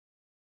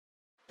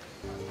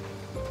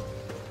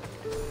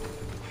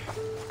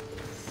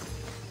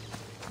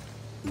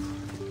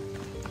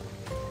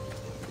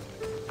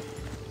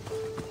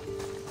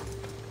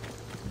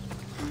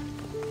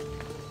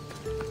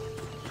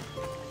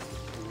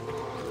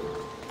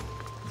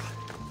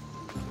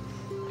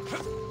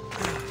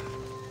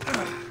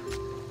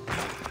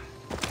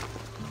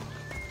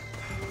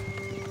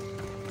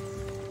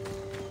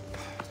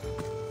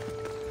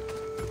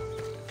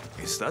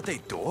Is that a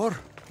door?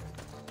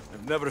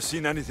 I've never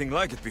seen anything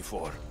like it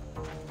before.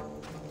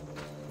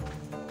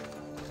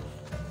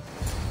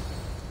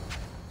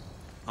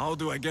 How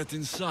do I get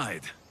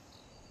inside?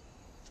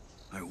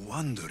 I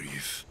wonder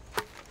if...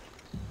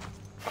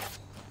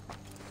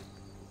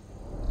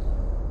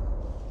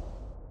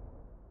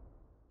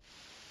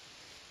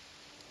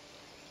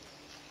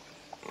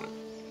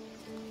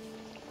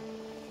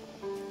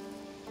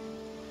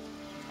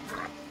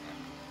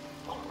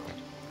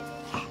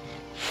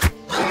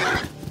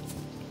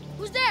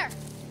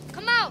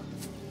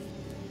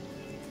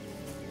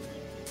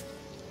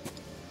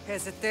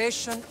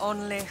 Hesitation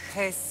only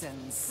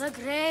hastens. The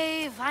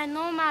grave, I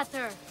know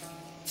matter.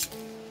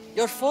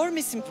 Your form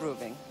is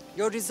improving.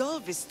 Your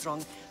resolve is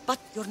strong, but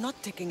you're not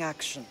taking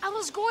action. I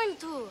was going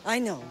to. I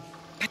know,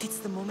 but it's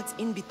the moments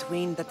in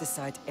between that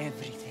decide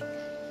everything.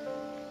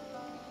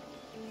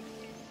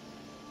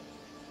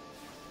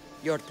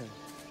 Your turn.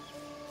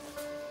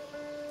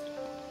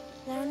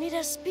 I need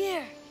a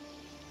spear.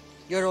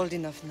 You're old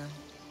enough now.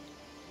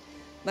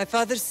 My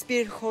father's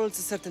spear holds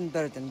a certain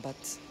burden,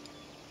 but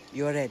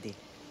you're ready.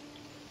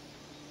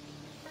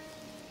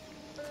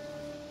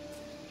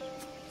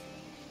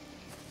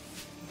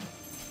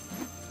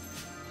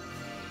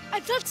 I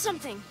felt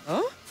something.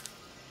 Huh?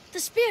 The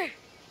spear.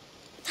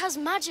 It has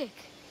magic.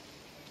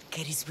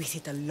 Carries with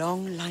it a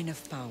long line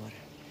of power.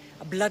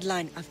 A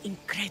bloodline of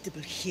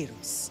incredible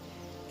heroes.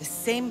 The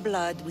same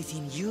blood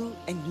within you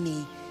and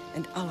me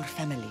and our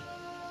family.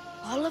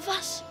 All of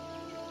us?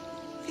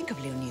 Think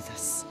of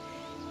Leonidas.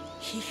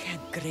 He had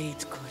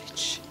great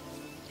courage.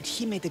 And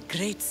he made a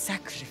great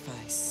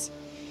sacrifice.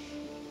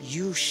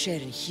 You share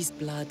in his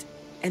blood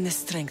and the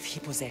strength he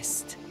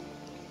possessed.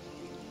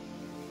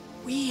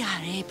 We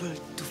are able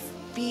to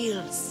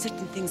feel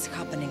certain things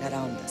happening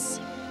around us.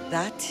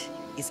 That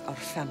is our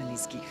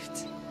family's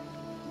gift.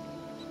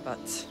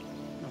 But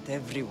not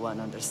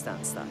everyone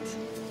understands that.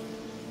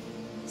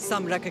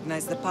 Some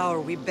recognize the power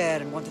we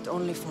bear and want it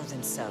only for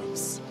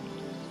themselves.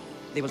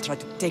 They will try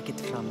to take it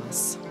from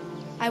us.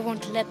 I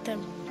won't let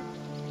them.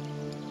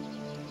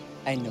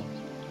 I know.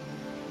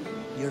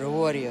 You're a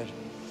warrior.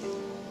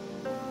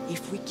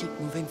 If we keep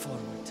moving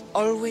forward,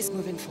 always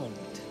moving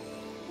forward,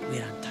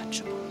 we're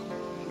untouchable.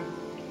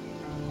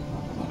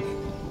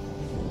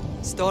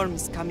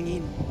 Storm's coming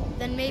in.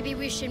 Then maybe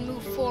we should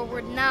move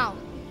forward now.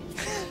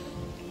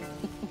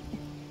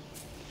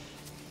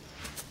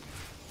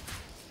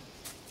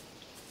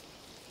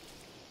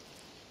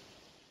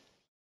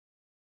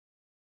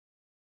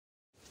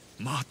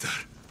 Mater,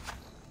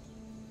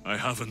 I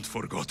haven't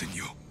forgotten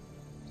you.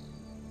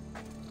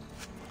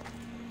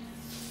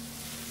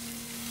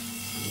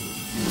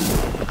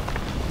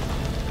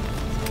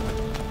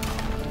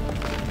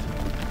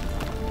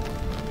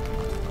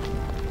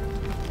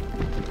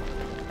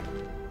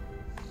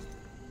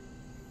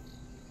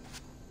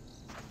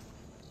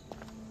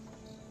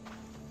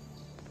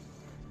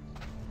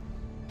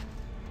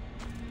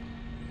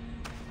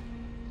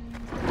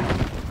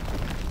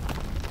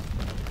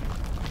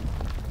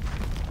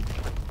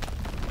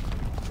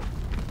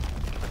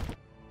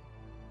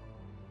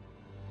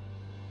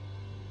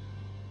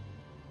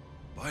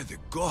 By the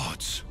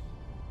gods!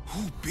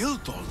 Who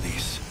built all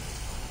this?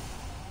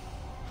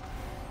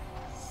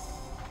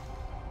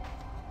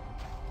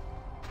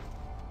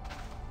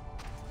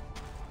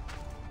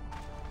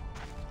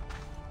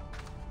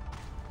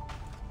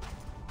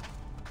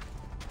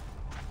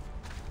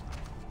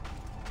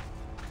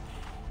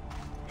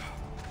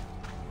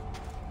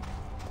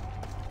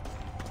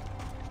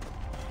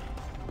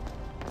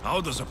 How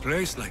does a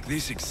place like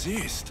this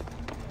exist?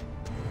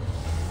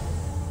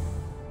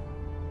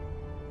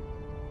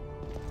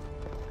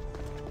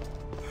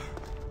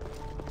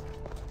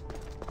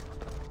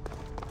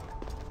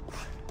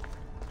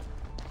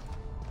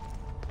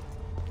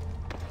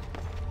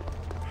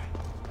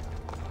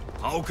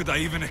 How could I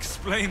even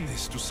explain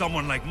this to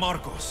someone like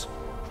Marcos?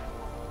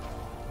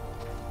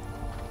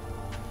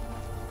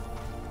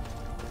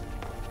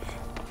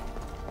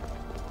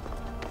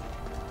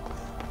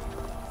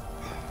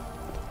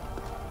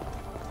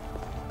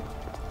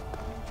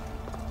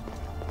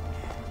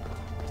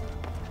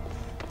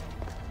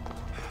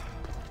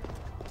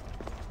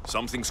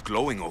 Something's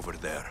glowing over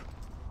there.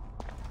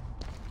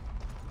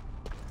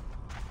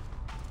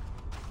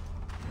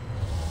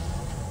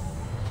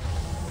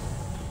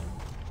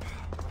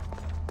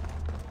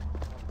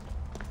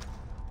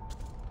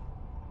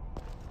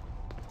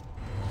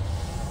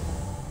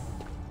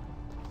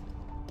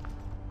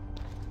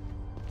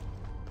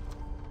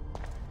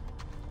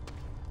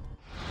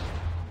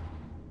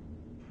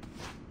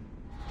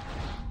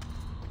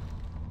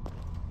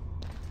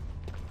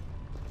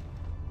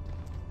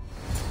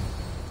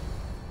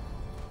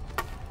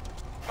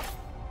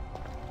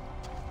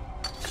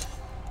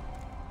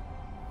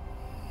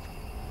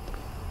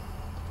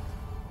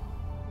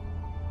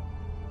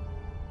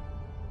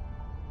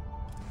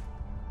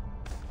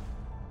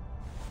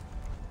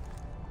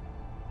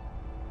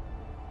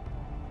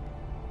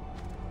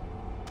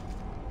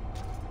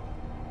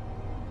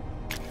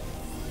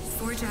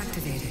 Forge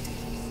activated.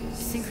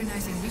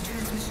 Synchronizing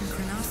retransmission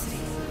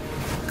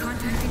chronicity.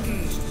 Contact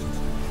engaged.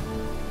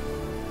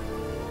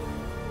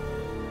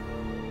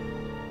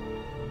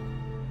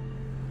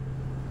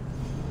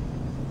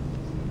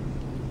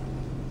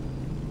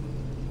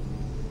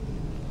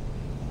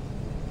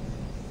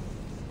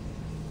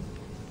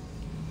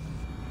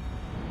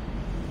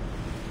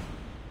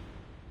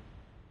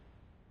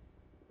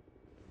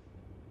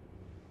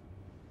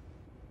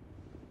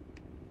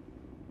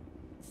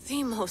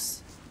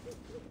 Themos.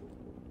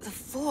 The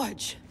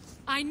Forge.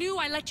 I knew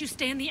I let you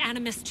stay in the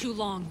Animus too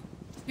long.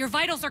 Your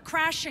vitals are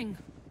crashing.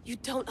 You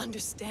don't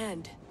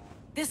understand.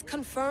 This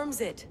confirms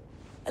it.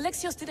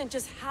 Alexios didn't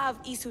just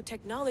have Isu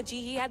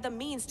technology, he had the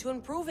means to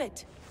improve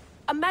it.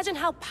 Imagine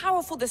how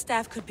powerful the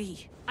staff could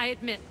be. I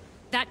admit,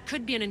 that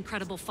could be an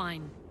incredible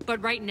find.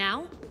 But right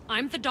now,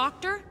 I'm the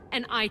doctor,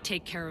 and I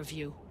take care of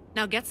you.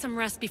 Now get some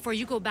rest before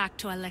you go back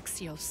to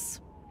Alexios.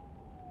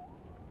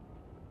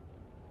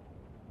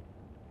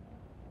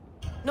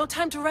 No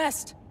time to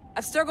rest.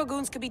 Abstergo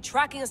goons could be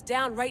tracking us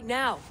down right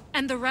now.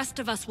 And the rest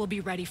of us will be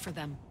ready for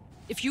them.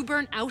 If you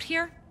burn out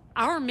here,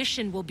 our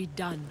mission will be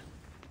done.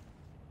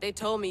 They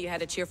told me you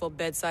had a cheerful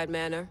bedside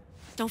manner.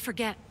 Don't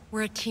forget,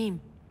 we're a team.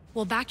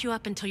 We'll back you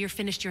up until you're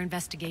finished your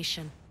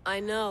investigation.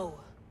 I know.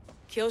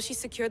 Kyoshi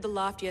secured the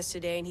loft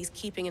yesterday and he's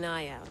keeping an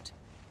eye out.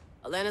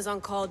 Elena's on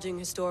call doing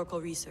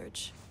historical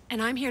research.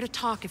 And I'm here to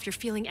talk if you're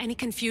feeling any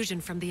confusion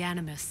from the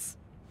Animus.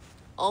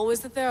 Always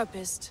the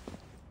therapist.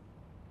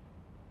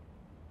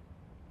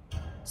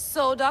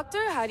 So,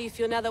 Doctor, how do you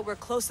feel now that we're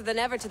closer than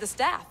ever to the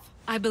staff?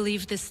 I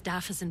believe this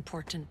staff is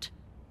important.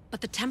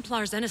 But the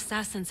Templars and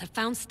Assassins have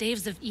found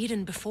staves of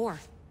Eden before.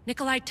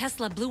 Nikolai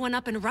Tesla blew one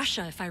up in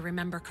Russia, if I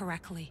remember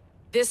correctly.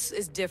 This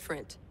is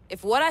different.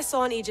 If what I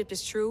saw in Egypt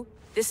is true,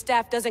 this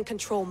staff doesn't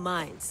control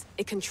minds.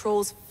 It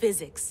controls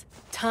physics,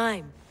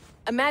 time.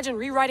 Imagine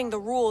rewriting the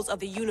rules of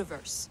the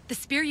universe. The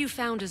spear you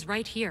found is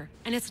right here,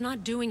 and it's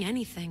not doing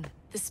anything.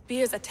 The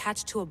spear's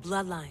attached to a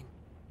bloodline.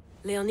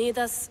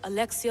 Leonidas,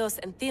 Alexios,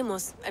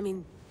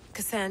 and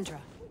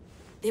Cassandra.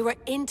 They were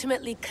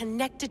intimately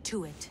connected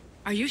to it.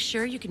 Are you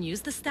sure you can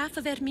use the Staff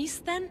of Hermes,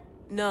 then?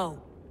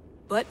 No.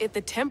 But if the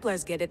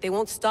Templars get it, they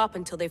won't stop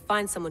until they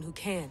find someone who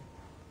can.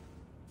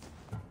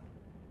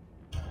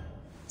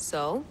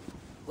 So,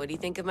 what do you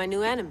think of my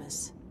new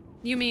Animus?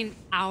 You mean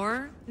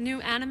our new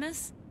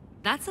Animus?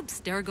 That's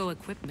Abstergo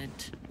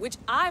equipment. Which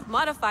I've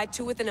modified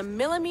to within a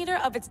millimeter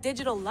of its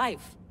digital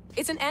life.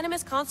 It's an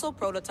Animus console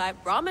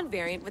prototype, Brahmin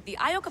variant with the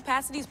I/O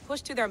capacities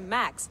pushed to their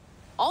max.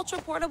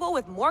 Ultra-portable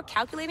with more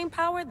calculating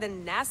power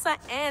than NASA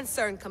and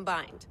CERN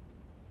combined.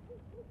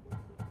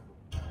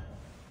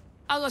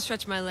 I'll go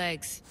stretch my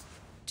legs.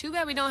 Too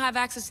bad we don't have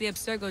access to the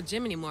Abstergo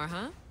gym anymore,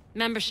 huh?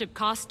 Membership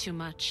costs too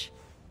much.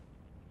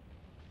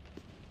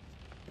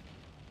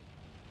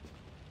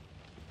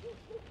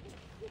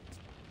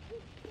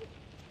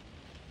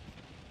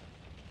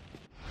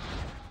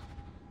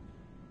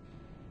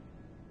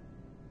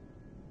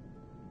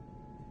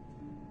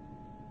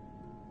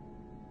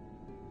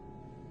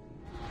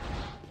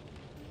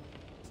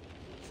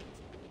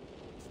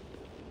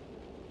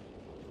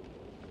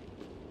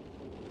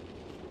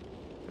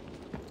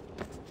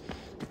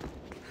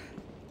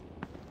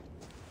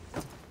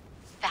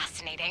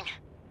 Fascinating.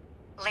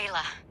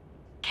 Layla,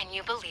 can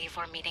you believe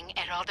we're meeting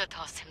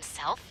Herodotus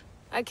himself?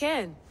 I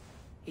can.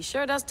 He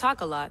sure does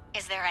talk a lot.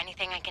 Is there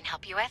anything I can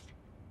help you with?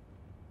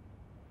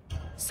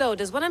 So,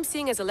 does what I'm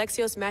seeing as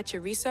Alexios match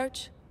your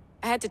research?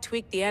 I had to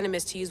tweak the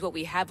Animus to use what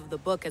we have of the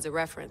book as a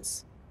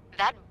reference.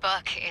 That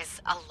book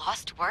is a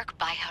lost work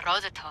by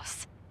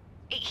Herodotus.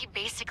 He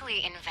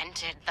basically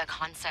invented the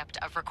concept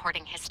of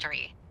recording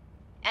history.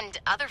 And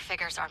other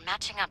figures are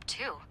matching up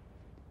too.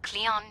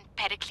 Cleon,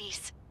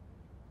 Pericles.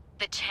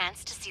 The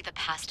chance to see the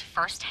past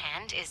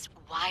firsthand is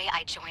why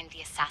I joined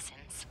the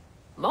Assassins.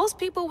 Most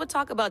people would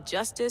talk about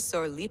justice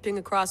or leaping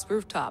across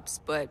rooftops,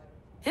 but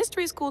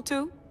history's cool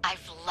too.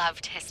 I've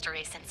loved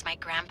history since my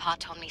grandpa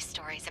told me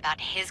stories about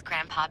his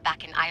grandpa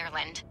back in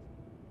Ireland.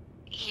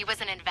 He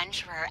was an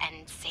adventurer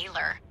and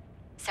sailor,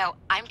 so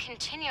I'm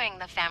continuing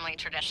the family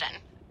tradition.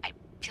 I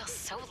feel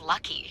so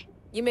lucky.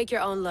 You make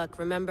your own luck,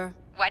 remember?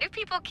 Why do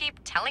people keep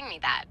telling me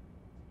that?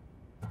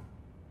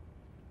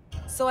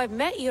 So I've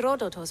met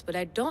Herodotus, but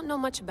I don't know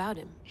much about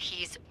him.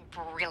 He's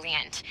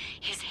brilliant.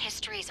 His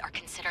histories are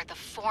considered the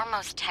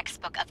foremost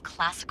textbook of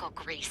classical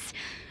Greece.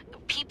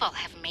 People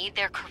have made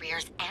their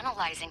careers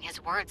analyzing his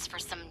words for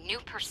some new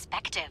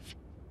perspective.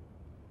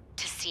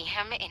 To see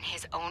him in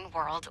his own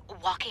world,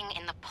 walking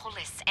in the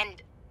polis,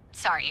 and...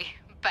 Sorry,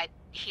 but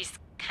he's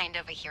kind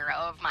of a hero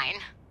of mine.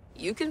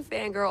 You can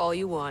fangirl all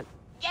you want.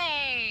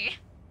 Yay!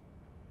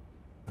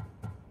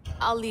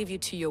 I'll leave you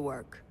to your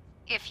work.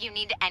 If you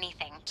need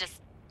anything, just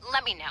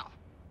let me know.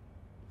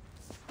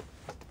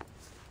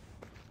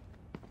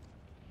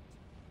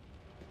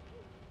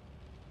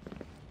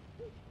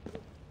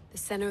 The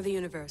center of the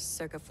universe,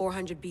 circa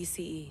 400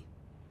 BCE.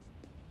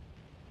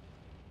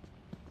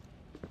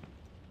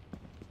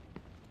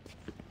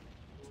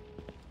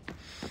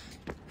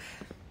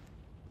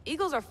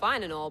 Eagles are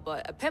fine and all,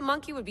 but a pet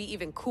monkey would be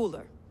even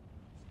cooler.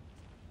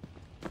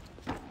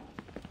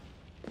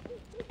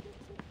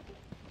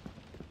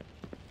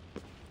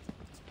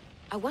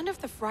 I wonder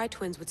if the Fry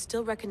twins would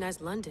still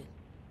recognize London.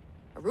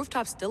 A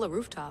rooftop's still a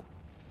rooftop.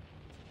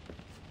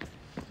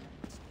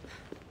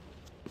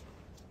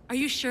 Are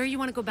you sure you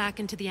want to go back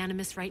into the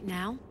Animus right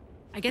now?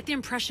 I get the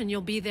impression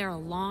you'll be there a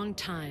long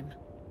time.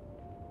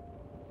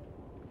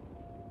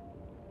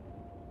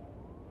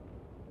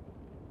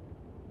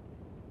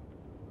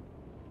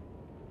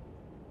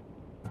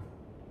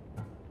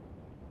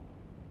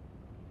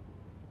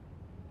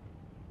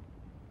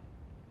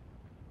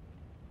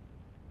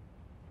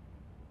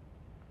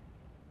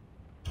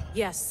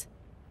 Yes.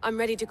 I'm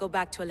ready to go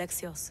back to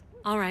Alexios.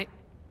 All right.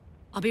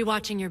 I'll be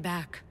watching your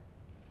back.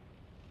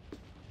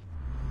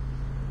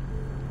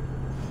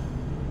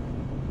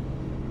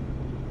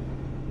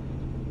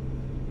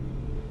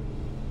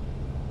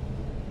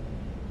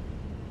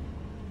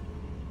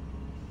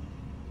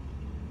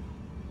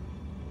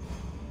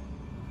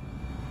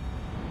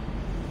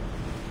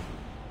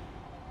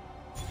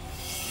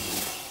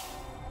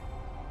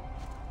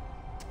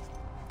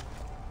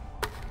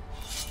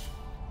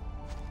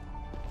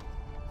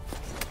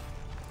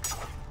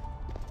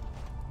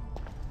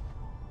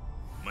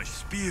 My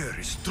spear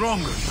is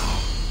stronger now.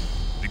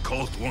 The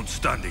cult won't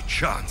stand a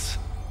chance.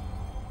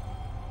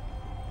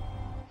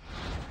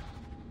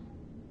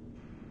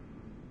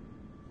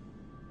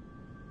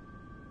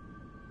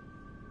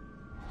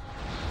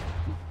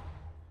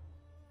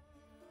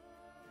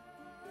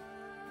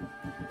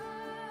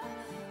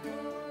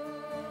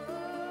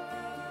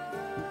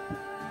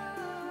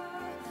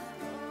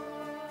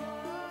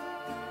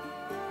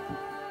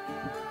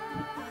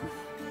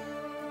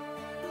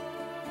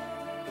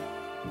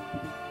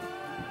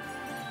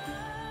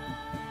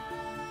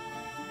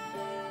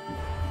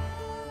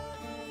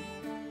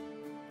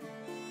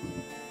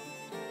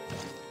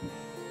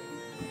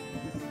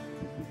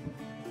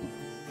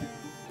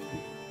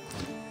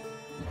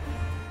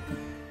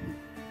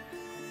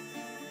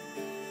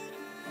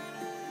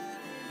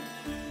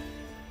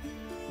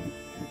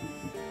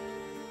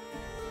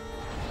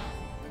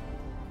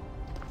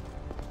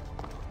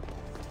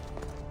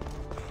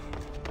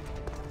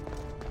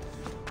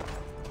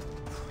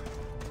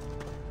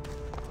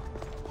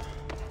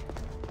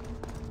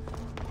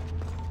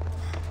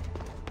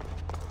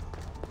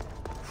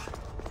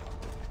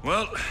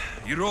 Well,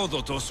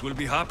 Herodotus will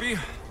be happy.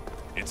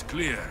 It's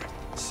clear.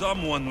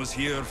 Someone was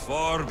here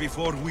far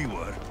before we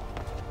were.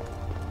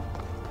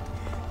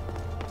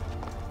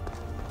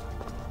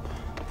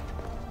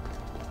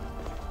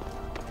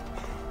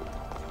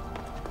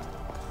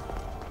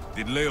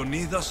 Did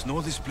Leonidas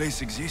know this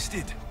place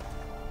existed?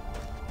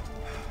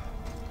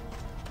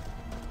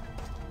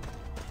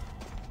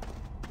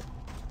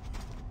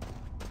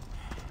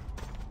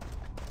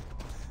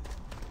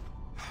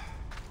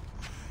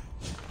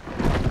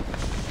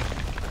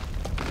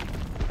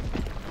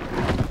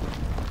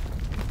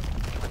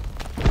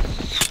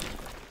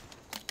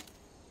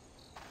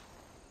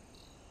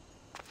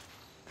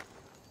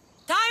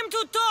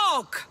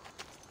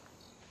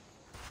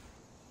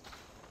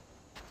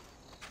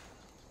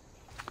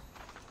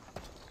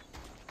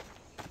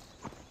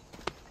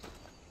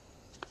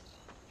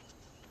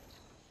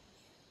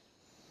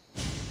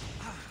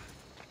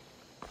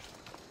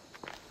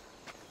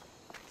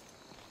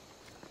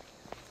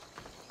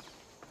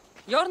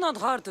 You're not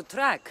hard to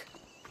track.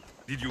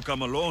 Did you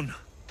come alone?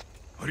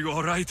 Are you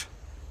all right?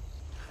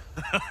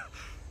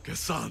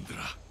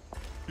 Cassandra,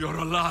 you're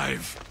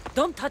alive.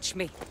 Don't touch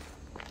me.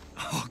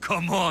 Oh,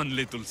 come on,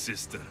 little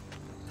sister.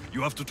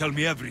 You have to tell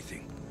me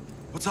everything.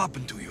 What's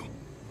happened to you?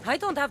 I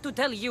don't have to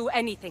tell you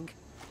anything.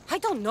 I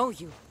don't know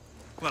you.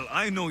 Well,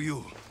 I know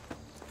you.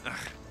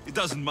 It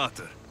doesn't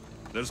matter.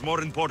 There's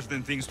more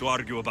important things to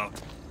argue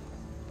about.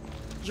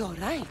 You're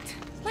right.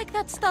 Like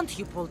that stunt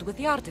you pulled with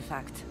the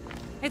artifact.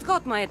 It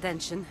caught my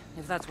attention,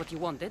 if that's what you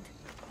wanted.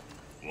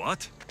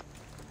 What?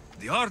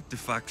 The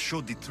artifact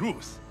showed the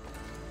truth.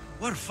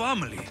 We're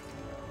family.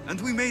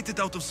 And we made it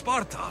out of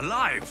Sparta,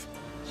 alive.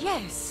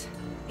 Yes,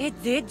 it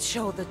did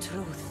show the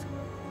truth.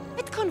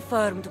 It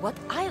confirmed what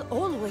I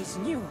always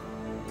knew.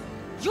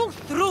 You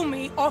threw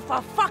me off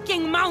a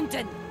fucking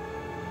mountain!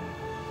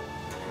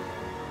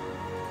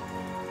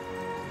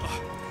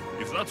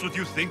 If that's what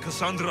you think,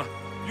 Cassandra,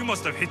 you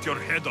must have hit your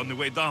head on the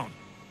way down.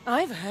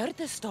 I've heard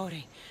the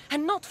story,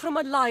 and not from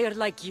a liar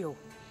like you.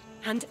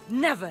 And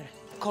never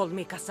call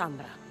me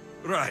Cassandra.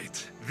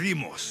 Right,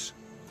 Demos.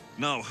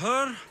 Now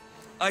her,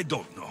 I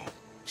don't know.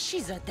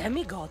 She's a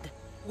demigod,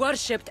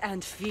 worshipped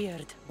and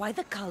feared by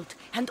the cult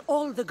and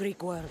all the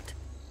Greek world.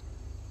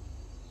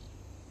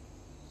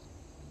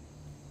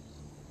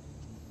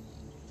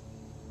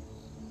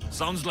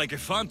 Sounds like a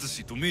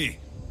fantasy to me.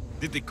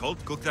 Did the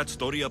cult cook that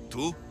story up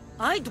too?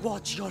 I'd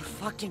watch your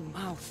fucking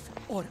mouth,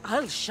 or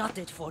I'll shut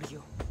it for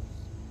you.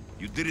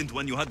 You didn't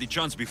when you had the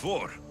chance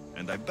before,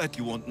 and I bet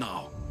you won't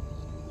now.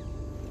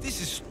 This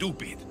is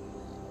stupid.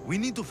 We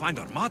need to find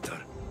our mater.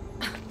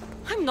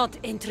 I'm not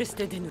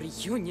interested in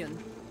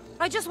reunion.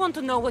 I just want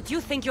to know what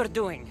you think you're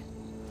doing.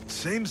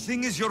 Same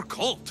thing as your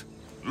cult.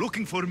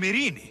 Looking for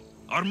Myrrine,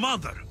 our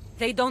mother.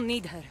 They don't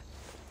need her.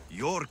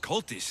 Your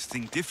cultists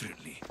think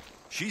differently.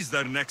 She's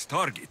their next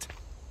target.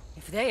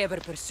 If they ever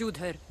pursued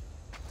her,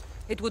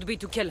 it would be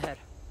to kill her.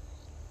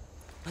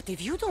 But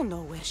if you don't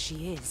know where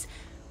she is,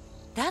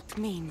 that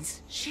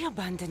means she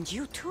abandoned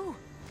you too.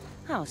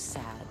 How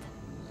sad.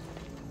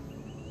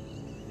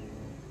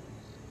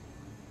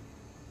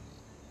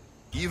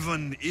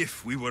 Even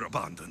if we were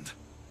abandoned,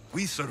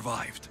 we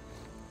survived.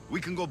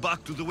 We can go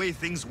back to the way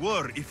things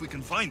were if we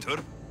can find her.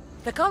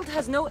 The cult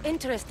has no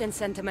interest in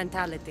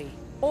sentimentality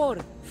or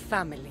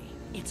family.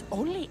 Its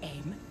only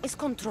aim is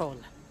control.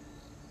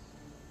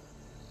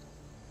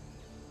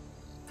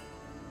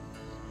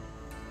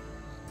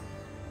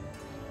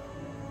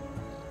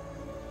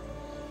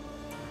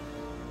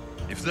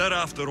 If they're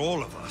after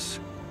all of us,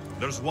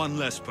 there's one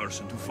less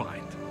person to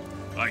find.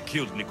 I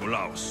killed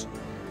Nikolaos.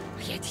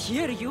 Yet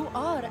here you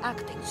are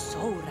acting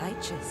so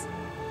righteous,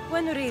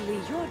 when really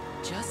you're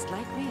just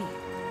like me.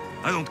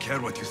 I don't care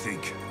what you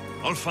think.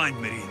 I'll find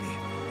Merini.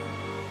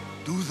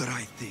 Do the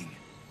right thing.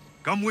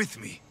 Come with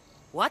me.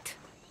 What?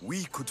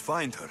 We could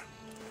find her.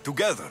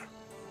 Together.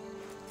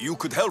 You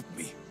could help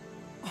me.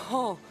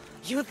 Oh,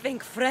 you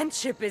think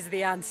friendship is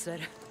the answer?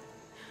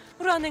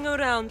 Running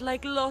around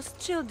like lost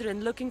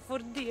children looking for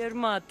dear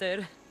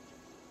mother.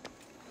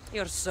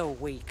 You're so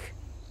weak.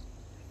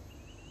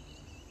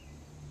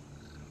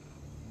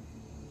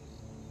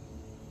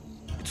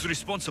 It's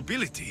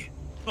responsibility,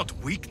 not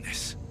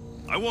weakness.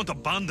 I won't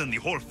abandon the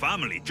whole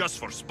family just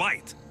for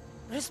spite.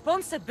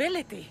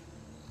 Responsibility?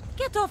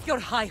 Get off your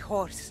high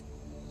horse.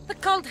 The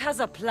cult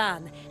has a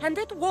plan, and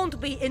it won't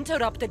be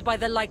interrupted by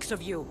the likes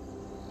of you.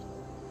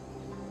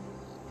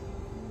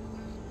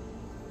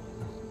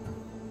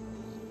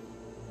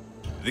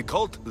 The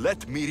cult let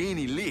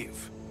Merini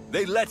live.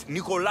 They let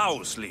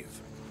Nikolaos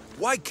live.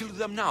 Why kill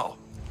them now?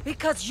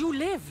 Because you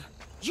live.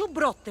 You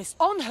brought this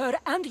on her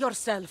and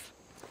yourself.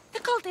 The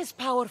cult is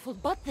powerful,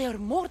 but they're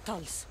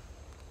mortals.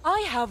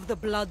 I have the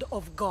blood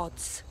of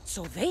gods,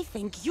 so they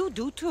think you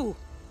do too.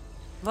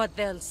 But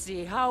they'll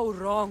see how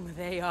wrong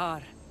they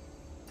are.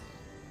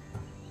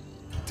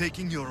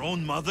 Taking your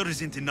own mother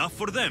isn't enough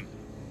for them.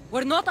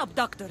 We're not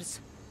abductors.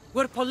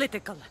 We're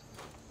political.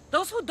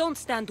 Those who don't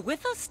stand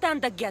with us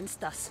stand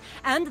against us,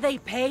 and they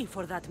pay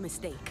for that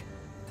mistake.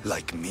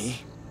 Like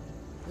me?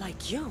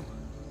 Like you.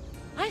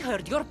 I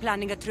heard you're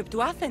planning a trip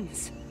to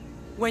Athens.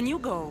 When you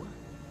go,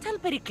 tell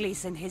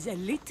Pericles and his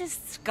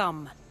elitist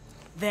scum.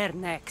 They're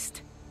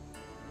next.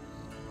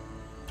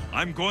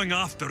 I'm going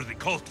after the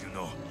cult, you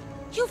know.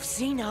 You've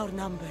seen our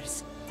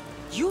numbers.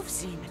 You've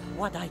seen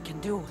what I can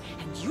do,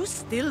 and you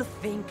still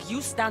think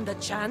you stand a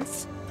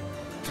chance?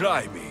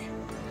 Try me.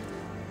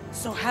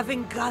 So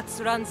having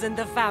guts runs in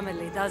the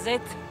family, does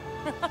it?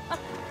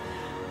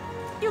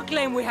 You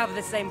claim we have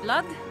the same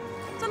blood,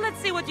 so let's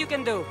see what you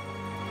can do.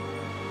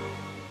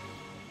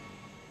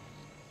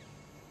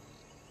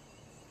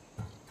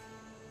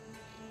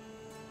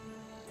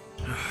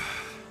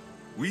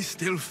 We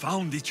still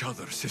found each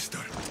other, sister.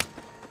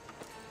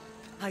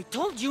 I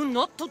told you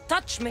not to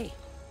touch me!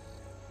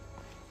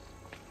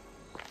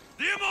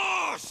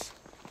 Demos!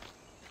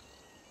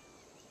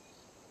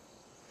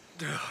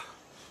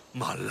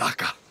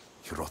 Malaka.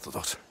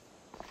 Herodotus.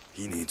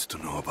 He needs to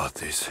know about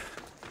this.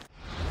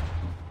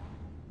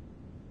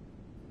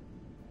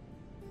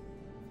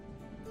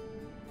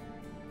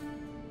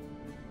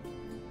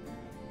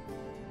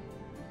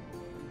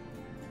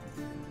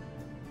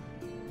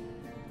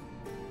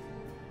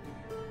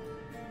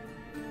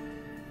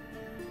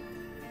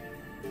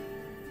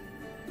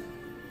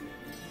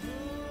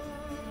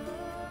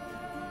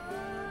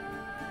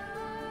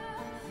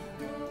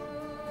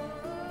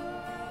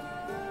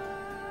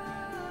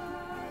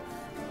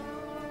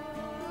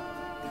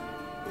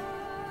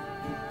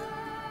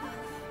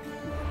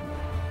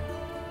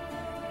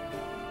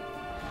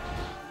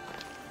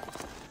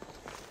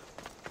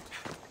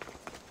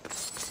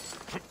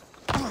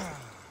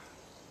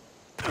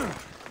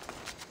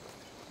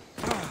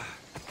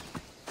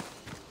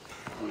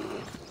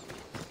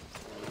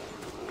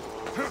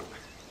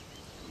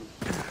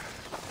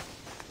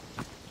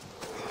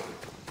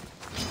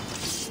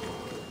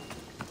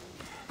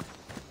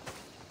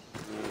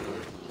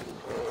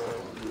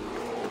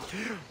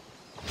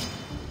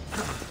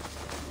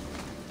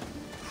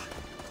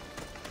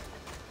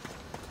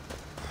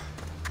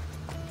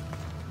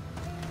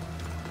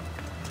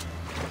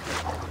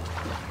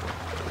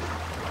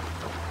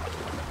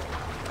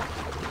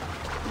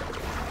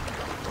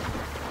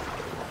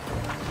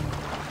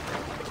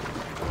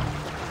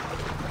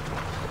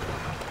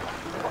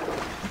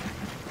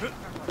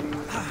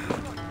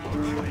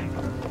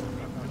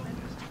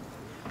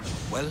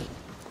 Well,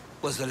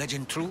 was the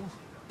legend true?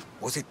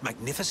 Was it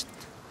magnificent?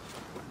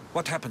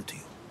 What happened to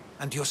you?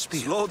 And your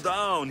spear? Slow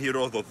down,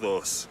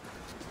 Herodotus.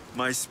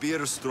 My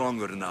spear is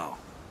stronger now.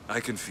 I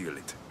can feel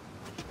it.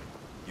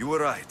 You were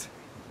right.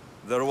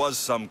 There was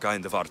some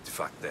kind of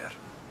artifact there.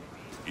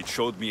 It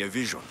showed me a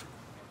vision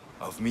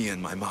of me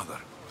and my mother.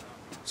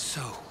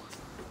 So,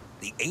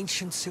 the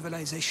ancient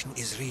civilization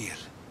is real.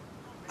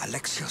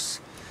 Alexios,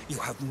 you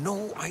have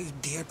no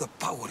idea the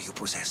power you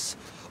possess.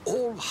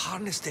 All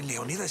harnessed in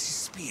Leonidas'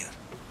 spear.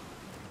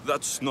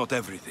 That's not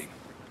everything.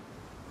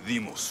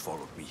 Demos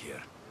followed me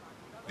here.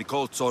 The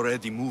cult's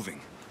already moving,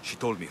 she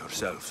told me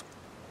herself.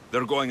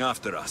 They're going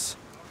after us.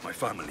 My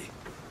family.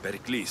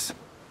 Pericles.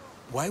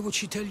 Why would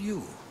she tell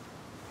you?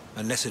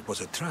 Unless it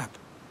was a trap.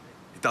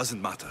 It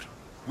doesn't matter.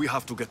 We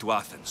have to get to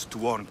Athens to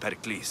warn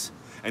Pericles.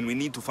 And we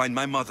need to find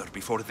my mother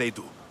before they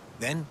do.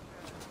 Then,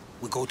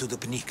 we go to the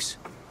Pnyx.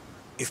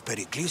 If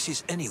Pericles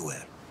is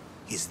anywhere,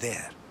 he's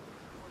there.